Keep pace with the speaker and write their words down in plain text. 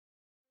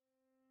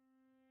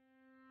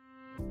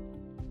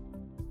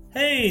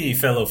Hey,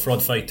 fellow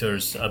fraud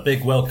fighters, a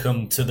big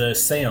welcome to the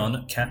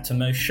Seon Cat and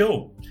Mouse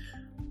Show,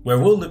 where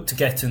we'll look to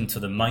get into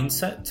the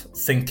mindset,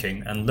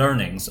 thinking, and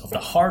learnings of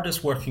the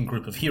hardest working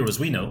group of heroes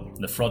we know,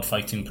 the fraud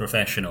fighting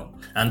professional.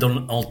 And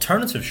on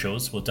alternative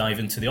shows, we'll dive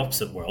into the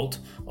opposite world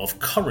of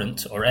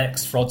current or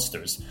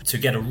ex-fraudsters to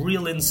get a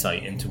real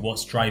insight into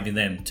what's driving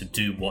them to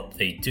do what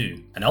they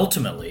do. And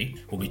ultimately,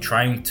 we'll be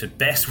trying to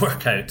best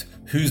work out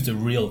who's the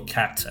real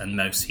cat and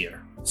mouse here.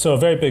 So a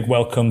very big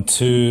welcome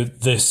to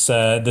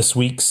this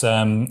week's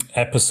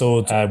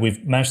episode.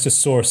 We've managed to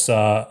source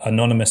an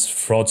anonymous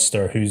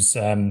fraudster who's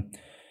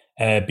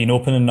been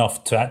open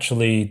enough to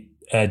actually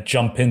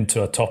jump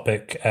into a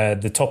topic.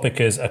 The topic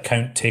is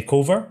account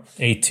takeover,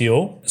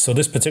 ATO. So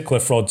this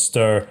particular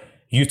fraudster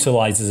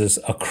utilizes this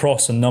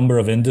across a number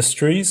of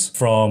industries,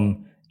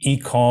 from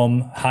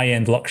e-com,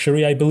 high-end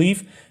luxury, I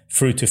believe,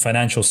 through to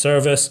financial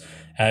service,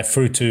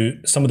 through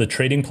to some of the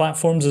trading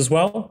platforms as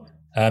well.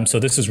 So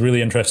this is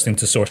really interesting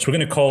to source. We're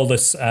going to call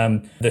this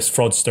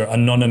fraudster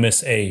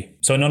Anonymous A.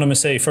 So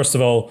Anonymous A, first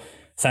of all,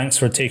 thanks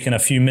for taking a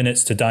few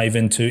minutes to dive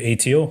into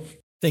ATO.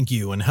 Thank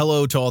you, and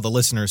hello to all the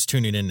listeners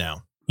tuning in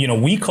now. You know,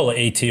 we call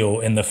it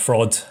ATO in the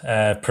fraud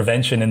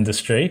prevention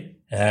industry,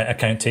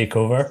 account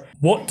takeover.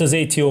 What does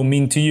ATO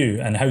mean to you,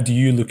 and how do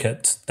you look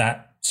at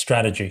that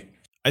strategy?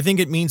 I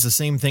think it means the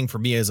same thing for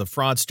me as a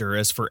fraudster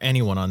as for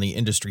anyone on the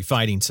industry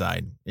fighting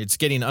side. It's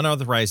getting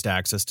unauthorized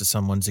access to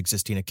someone's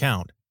existing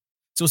account.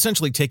 So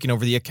essentially taking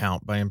over the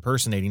account by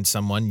impersonating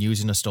someone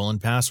using a stolen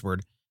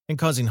password and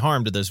causing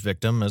harm to this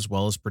victim, as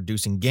well as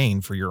producing gain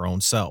for your own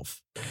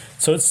self.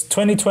 So it's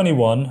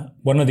 2021.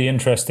 One of the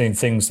interesting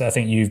things that I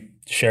think you've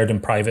shared in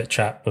private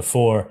chat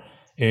before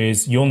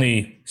is you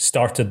only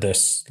started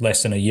this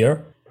less than a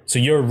year. So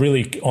you're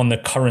really on the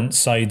current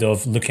side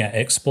of looking at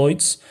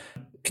exploits.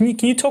 Can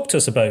you talk to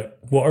us about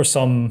what are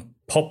some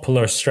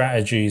popular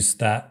strategies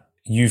that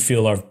you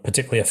feel are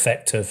particularly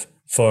effective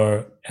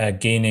for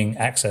gaining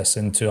access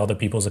into other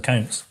people's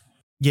accounts?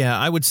 Yeah,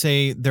 I would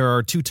say there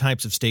are two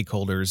types of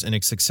stakeholders in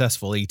a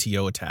successful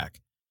ATO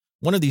attack.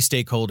 One of these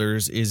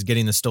stakeholders is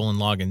getting the stolen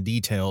login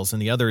details,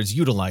 and the other is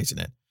utilizing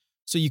it.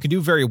 So you can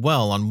do very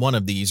well on one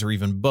of these or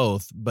even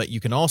both, but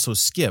you can also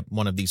skip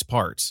one of these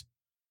parts.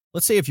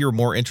 Let's say if you're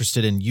more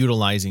interested in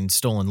utilizing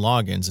stolen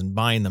logins and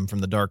buying them from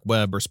the dark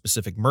web or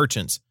specific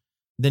merchants,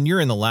 then you're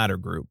in the latter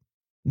group.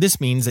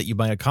 This means that you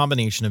buy a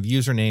combination of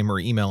username or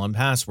email and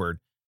password.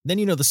 Then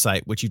you know the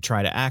site which you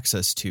try to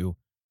access to,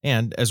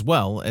 and as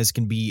well as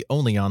can be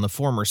only on the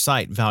former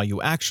site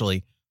value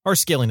actually are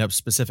scaling up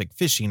specific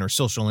phishing or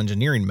social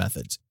engineering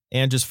methods,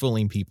 and just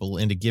fooling people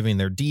into giving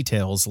their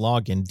details,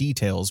 login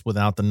details,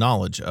 without the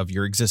knowledge of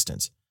your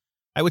existence.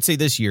 I would say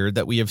this year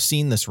that we have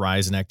seen this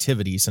rise in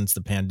activity since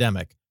the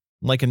pandemic,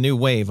 like a new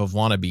wave of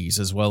wannabes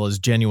as well as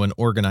genuine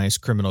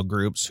organized criminal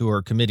groups who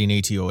are committing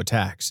ATO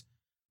attacks.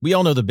 We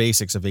all know the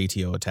basics of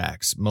ATO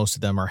attacks. Most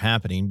of them are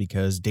happening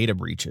because data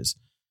breaches.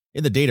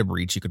 In the data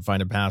breach, you could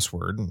find a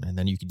password, and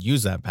then you could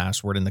use that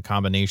password in the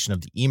combination of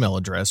the email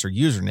address or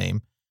username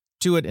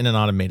to it in an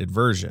automated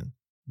version,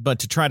 but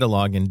to try to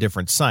log in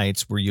different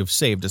sites where you've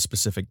saved a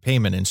specific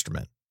payment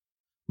instrument.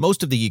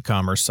 Most of the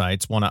e-commerce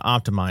sites want to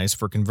optimize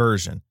for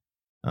conversion.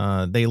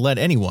 They let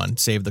anyone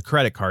save the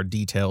credit card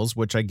details,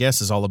 which I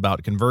guess is all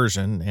about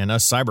conversion, and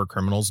us cyber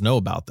criminals know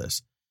about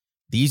this.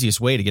 The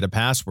easiest way to get a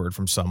password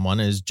from someone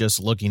is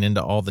just looking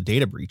into all the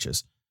data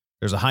breaches.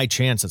 There's a high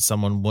chance that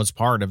someone was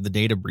part of the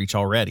data breach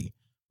already,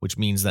 which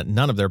means that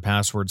none of their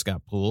passwords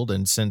got pooled,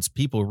 and since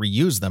people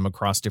reuse them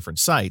across different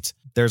sites,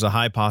 there's a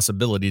high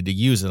possibility to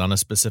use it on a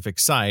specific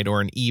site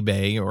or an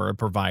eBay or a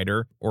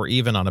provider or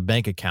even on a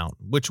bank account,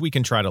 which we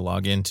can try to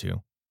log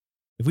into.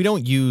 If we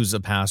don't use a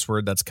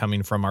password that's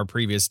coming from our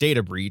previous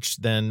data breach,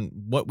 then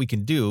what we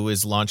can do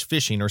is launch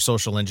phishing or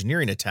social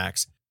engineering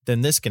attacks.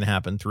 Then this can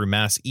happen through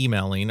mass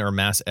emailing or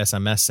mass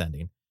SMS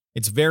sending.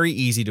 It's very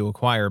easy to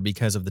acquire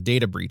because of the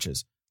data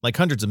breaches. Like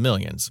hundreds of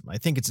millions. I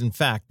think it's in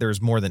fact there's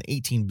more than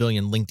 18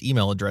 billion linked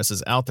email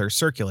addresses out there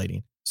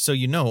circulating, so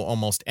you know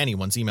almost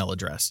anyone's email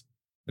address.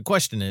 The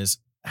question is,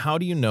 how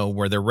do you know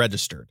where they're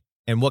registered?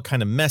 And what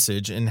kind of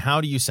message and how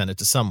do you send it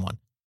to someone?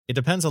 It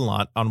depends a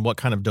lot on what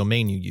kind of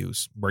domain you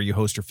use, where you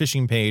host your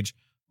phishing page,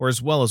 or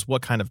as well as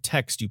what kind of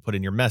text you put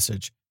in your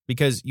message,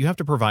 because you have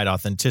to provide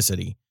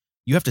authenticity.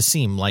 You have to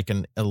seem like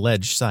an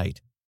alleged site.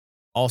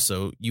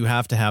 Also, you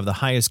have to have the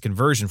highest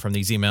conversion from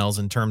these emails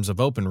in terms of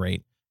open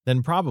rate.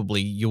 Then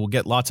probably you will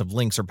get lots of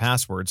links or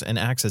passwords and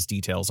access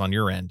details on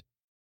your end.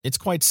 It's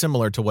quite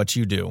similar to what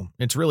you do.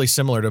 It's really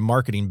similar to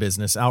marketing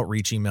business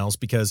outreach emails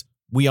because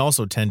we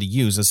also tend to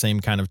use the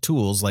same kind of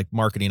tools like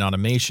marketing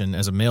automation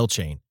as a mail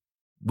chain.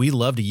 We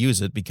love to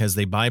use it because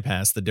they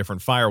bypass the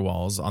different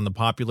firewalls on the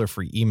popular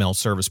free email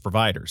service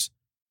providers.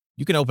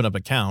 You can open up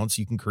accounts,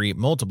 you can create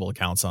multiple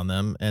accounts on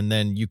them, and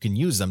then you can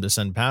use them to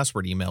send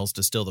password emails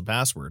to steal the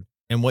password.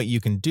 And what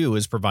you can do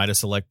is provide a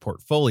select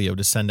portfolio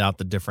to send out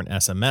the different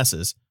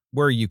SMSs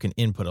where you can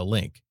input a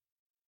link.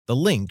 The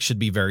link should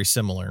be very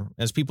similar,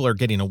 as people are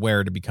getting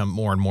aware to become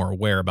more and more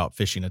aware about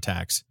phishing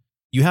attacks.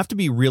 You have to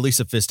be really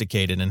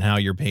sophisticated in how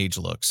your page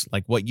looks,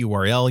 like what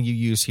URL you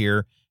use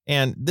here,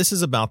 And this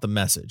is about the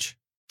message.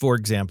 For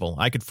example,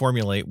 I could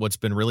formulate what's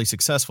been really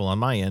successful on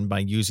my end by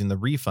using the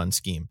refund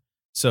scheme.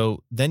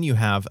 So then you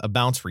have a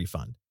bounce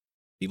refund.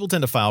 People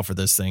tend to file for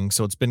this thing,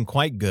 so it's been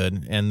quite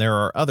good, and there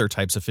are other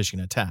types of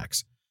phishing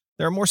attacks.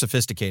 There are more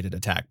sophisticated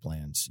attack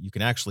plans. You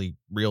can actually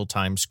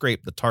real-time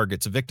scrape the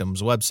target's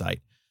victim's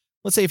website.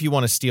 Let's say if you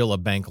want to steal a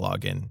bank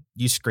login,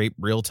 you scrape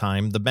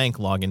real-time the bank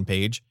login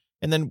page,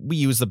 and then we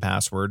use the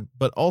password,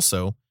 but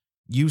also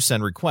you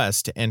send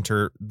requests to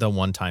enter the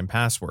one-time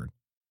password.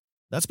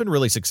 That's been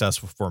really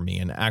successful for me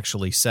in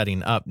actually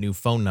setting up new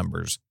phone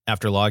numbers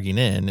after logging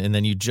in, and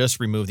then you just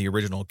remove the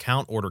original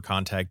account order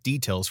contact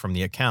details from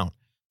the account,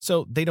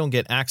 so they don't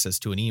get access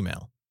to an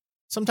email.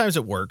 Sometimes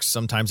it works,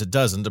 sometimes it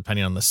doesn't,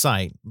 depending on the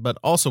site, but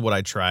also what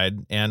I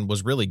tried and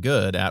was really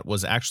good at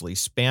was actually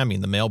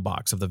spamming the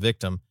mailbox of the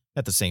victim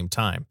at the same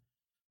time.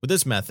 With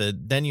this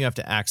method, then you have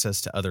to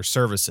access to other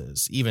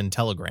services, even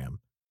Telegram.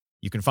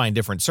 You can find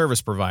different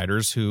service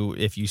providers who,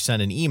 if you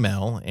send an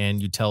email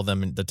and you tell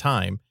them the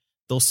time,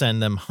 they'll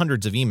send them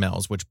hundreds of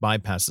emails which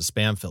bypass the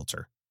spam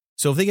filter.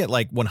 So if they get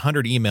like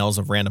 100 emails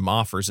of random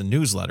offers and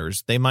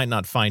newsletters, they might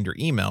not find your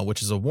email,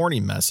 which is a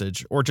warning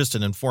message or just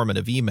an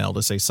informative email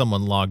to say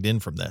someone logged in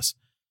from this.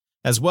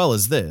 As well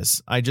as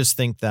this, I just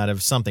think that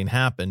if something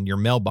happened, your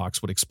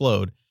mailbox would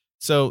explode,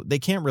 so they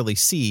can't really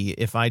see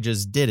if I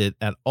just did it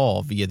at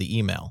all via the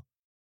email.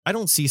 I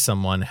don't see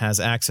someone has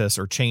access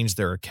or changed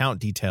their account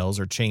details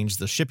or changed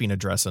the shipping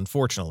address,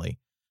 unfortunately.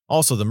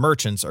 Also, the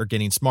merchants are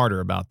getting smarter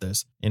about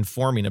this,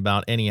 informing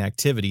about any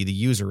activity the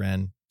user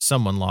end,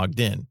 someone logged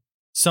in.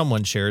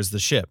 Someone shares the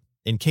ship,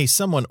 in case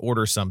someone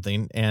orders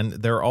something and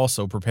they're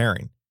also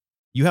preparing.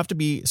 You have to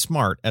be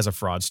smart as a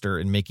fraudster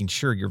in making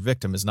sure your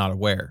victim is not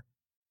aware.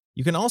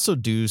 You can also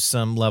do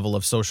some level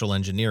of social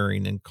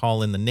engineering and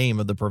call in the name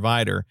of the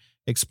provider,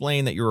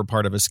 explain that you're a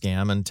part of a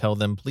scam and tell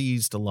them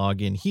please to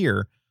log in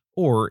here,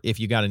 or if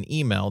you got an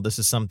email, this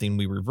is something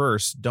we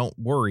reverse, don't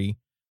worry,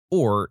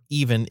 or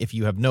even if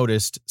you have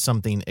noticed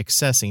something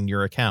accessing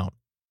your account.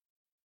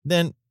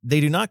 Then they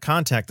do not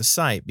contact the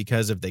site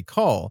because if they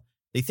call,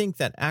 they think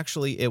that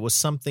actually it was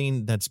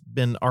something that's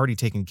been already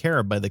taken care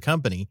of by the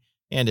company,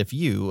 and if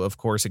you, of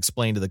course,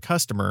 explain to the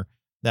customer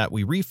that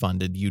we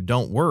refunded you,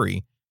 don't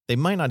worry, they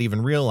might not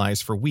even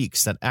realize for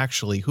weeks that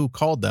actually who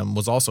called them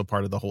was also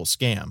part of the whole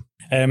scam.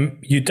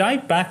 You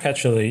dive back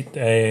actually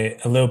a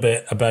little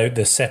bit about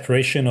the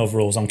separation of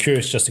roles. I'm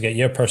curious just to get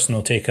your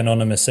personal take,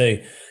 Anonymous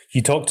A.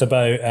 You talked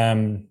about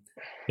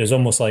there's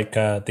almost like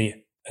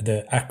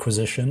the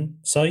acquisition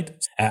side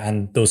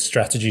and those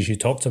strategies you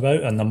talked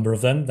about, a number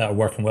of them that are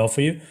working well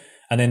for you.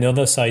 And then the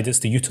other side, it's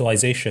the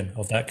utilization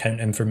of that account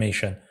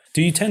information.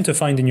 Do you tend to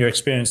find in your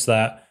experience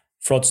that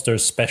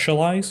fraudsters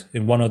specialize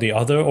in one or the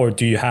other, or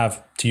do you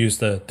have, to use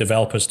the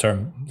developer's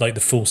term, like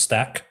the full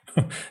stack,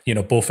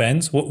 both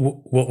ends?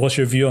 What's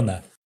your view on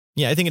that?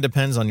 Yeah, I think it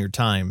depends on your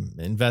time,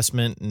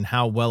 investment, and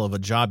how well of a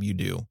job you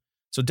do.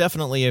 So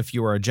definitely if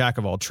you are a jack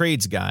of all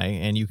trades guy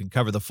and you can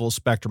cover the full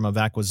spectrum of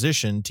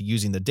acquisition to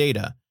using the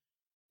data,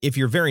 if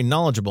you're very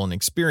knowledgeable and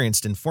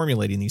experienced in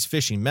formulating these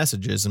phishing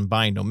messages and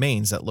buying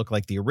domains that look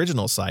like the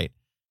original site,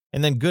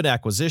 and then good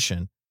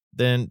acquisition,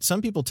 then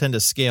some people tend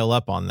to scale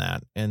up on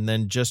that and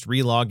then just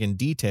relog in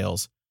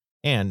details,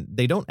 and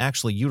they don't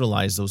actually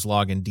utilize those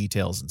login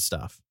details and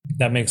stuff.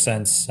 That makes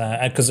sense.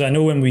 Because I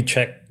know when we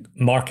check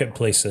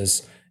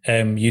marketplaces,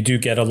 you do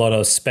get a lot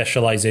of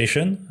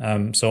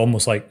specialization. So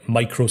almost like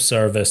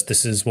microservice,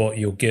 this is what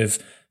you'll give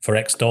for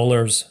X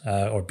dollars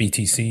or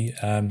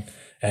BTC,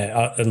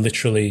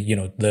 literally,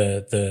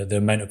 the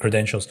amount of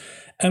credentials.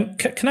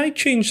 Can I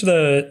change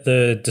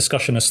the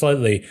discussion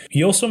slightly?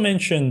 You also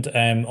mentioned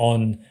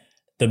on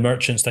the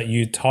merchants that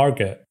you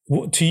target.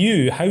 To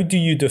you, how do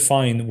you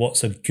define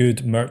what's a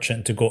good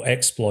merchant to go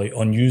exploit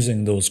on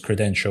using those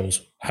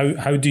credentials?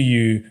 How do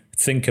you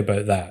think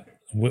about that?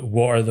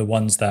 What are the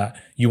ones that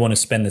you want to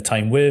spend the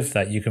time with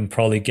that you can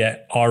probably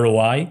get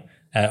ROI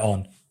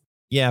on?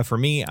 Yeah, for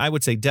me, I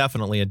would say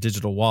definitely a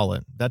digital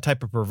wallet. That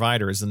type of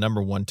provider is the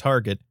number one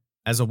target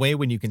as a way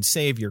when you can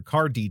save your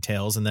card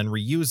details and then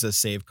reuse a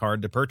saved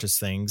card to purchase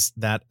things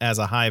that as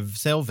a high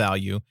sale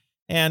value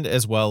and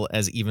as well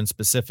as even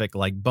specific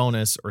like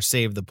bonus or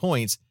save the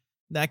points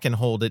that can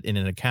hold it in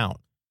an account,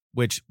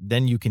 which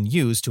then you can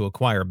use to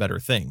acquire better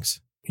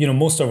things.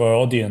 Most of our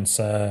audience,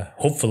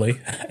 hopefully,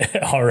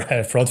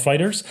 are fraud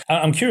fighters.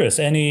 I'm curious,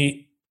 to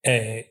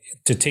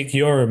take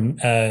your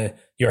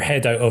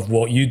head out of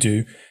what you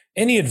do,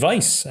 any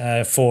advice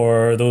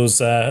for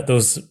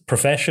those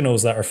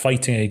professionals that are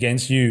fighting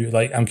against you?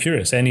 Like, I'm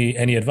curious,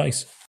 any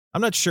advice?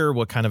 I'm not sure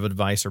what kind of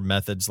advice or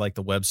methods like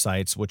the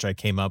websites which I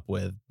came up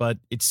with, but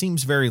it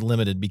seems very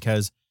limited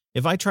because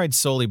if I tried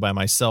solely by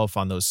myself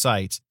on those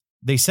sites,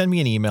 they send me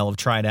an email of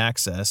tried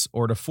access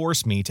or to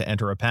force me to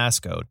enter a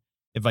passcode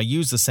if I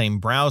use the same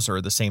browser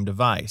or the same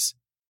device.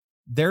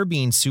 They're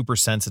being super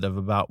sensitive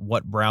about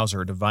what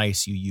browser or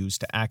device you use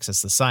to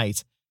access the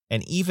sites,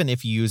 and even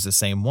if you use the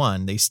same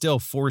one, they still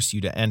force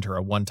you to enter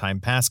a one-time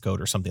passcode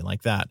or something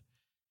like that.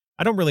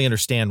 I don't really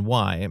understand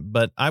why,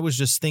 but I was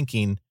just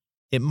thinking,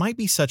 It might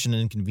be such an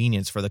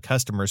inconvenience for the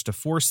customers to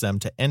force them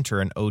to enter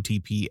an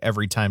OTP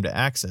every time to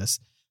access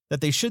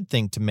that they should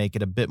think to make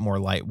it a bit more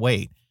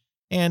lightweight,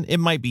 and it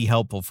might be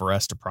helpful for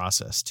us to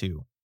process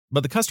too.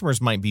 But the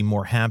customers might be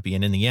more happy,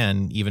 and in the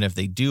end, even if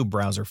they do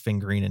browser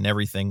fingering and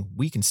everything,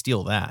 we can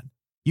steal that.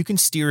 You can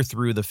steer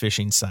through the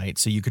phishing site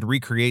so you could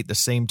recreate the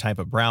same type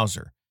of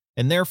browser,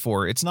 and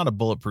therefore it's not a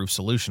bulletproof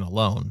solution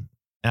alone.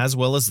 As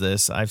well as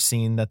this, I've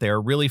seen that they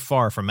are really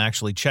far from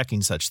actually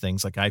checking such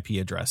things like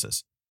IP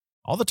addresses.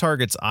 All the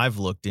targets I've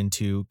looked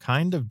into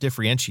kind of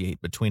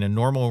differentiate between a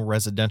normal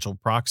residential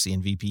proxy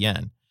and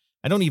VPN.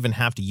 I don't even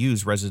have to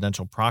use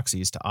residential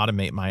proxies to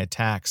automate my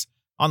attacks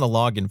on the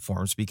login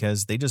forms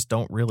because they just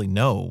don't really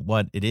know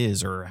what it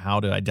is or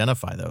how to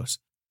identify those.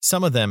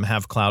 Some of them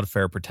have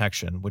Cloudflare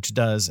protection, which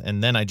does,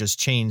 and then I just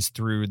change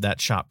through that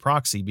shop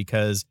proxy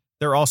because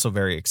they're also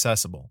very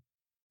accessible.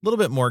 A little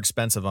bit more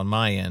expensive on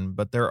my end,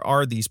 but there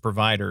are these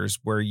providers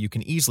where you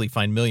can easily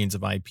find millions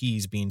of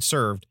IPs being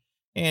served,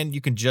 and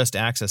you can just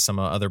access some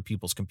of other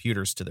people's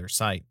computers to their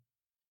site.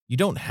 You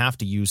don't have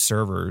to use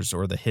servers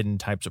or the hidden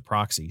types of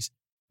proxies.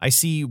 I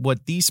see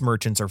what these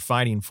merchants are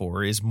fighting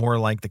for is more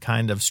like the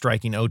kind of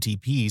striking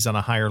OTPs on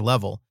a higher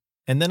level,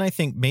 and then I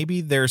think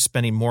maybe they're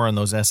spending more on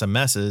those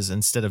SMSs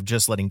instead of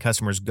just letting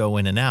customers go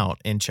in and out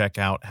and check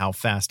out how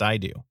fast I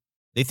do.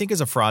 They think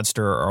as a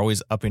fraudster are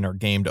always upping our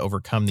game to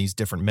overcome these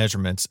different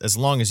measurements as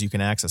long as you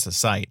can access a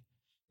site.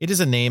 It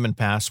is a name and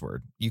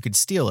password. You could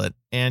steal it,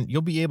 and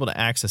you'll be able to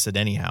access it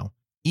anyhow,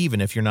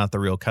 even if you're not the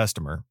real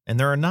customer, and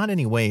there are not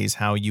any ways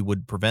how you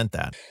would prevent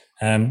that.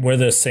 We're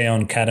the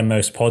Seon Cat and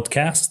Mouse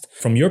podcast.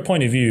 From your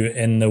point of view,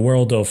 in the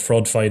world of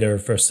fraud fighter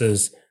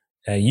versus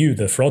you,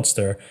 the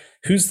fraudster,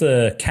 who's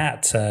the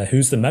cat,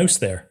 who's the mouse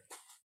there?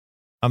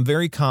 I'm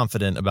very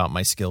confident about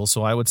my skills,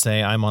 so I would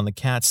say I'm on the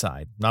cat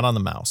side, not on the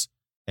mouse.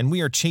 And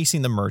we are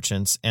chasing the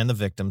merchants and the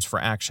victims for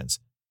actions.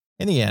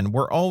 In the end,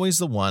 we're always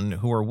the one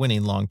who are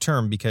winning long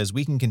term because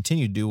we can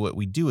continue to do what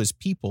we do as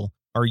people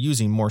are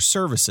using more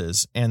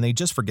services and they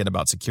just forget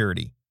about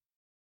security.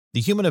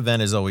 The human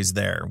event is always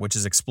there, which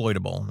is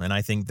exploitable, and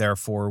I think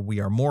therefore we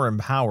are more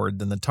empowered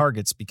than the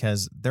targets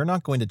because they're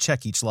not going to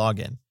check each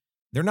login.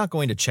 They're not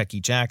going to check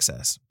each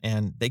access,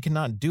 and they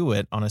cannot do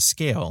it on a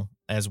scale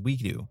as we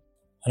do.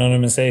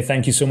 Anonymous A,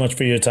 thank you so much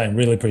for your time.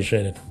 Really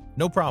appreciate it.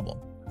 No problem.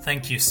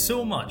 Thank you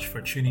so much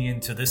for tuning in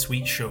to this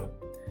week's show.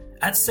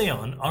 At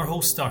Seon, our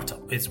whole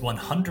startup is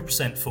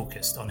 100%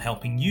 focused on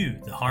helping you,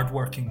 the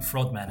hardworking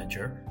fraud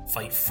manager,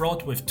 fight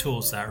fraud with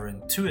tools that are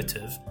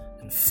intuitive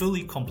and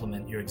fully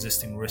complement your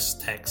existing risk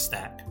tech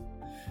stack.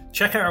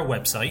 Check out our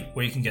website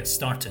where you can get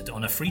started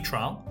on a free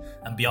trial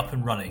and be up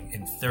and running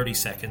in 30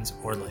 seconds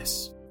or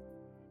less.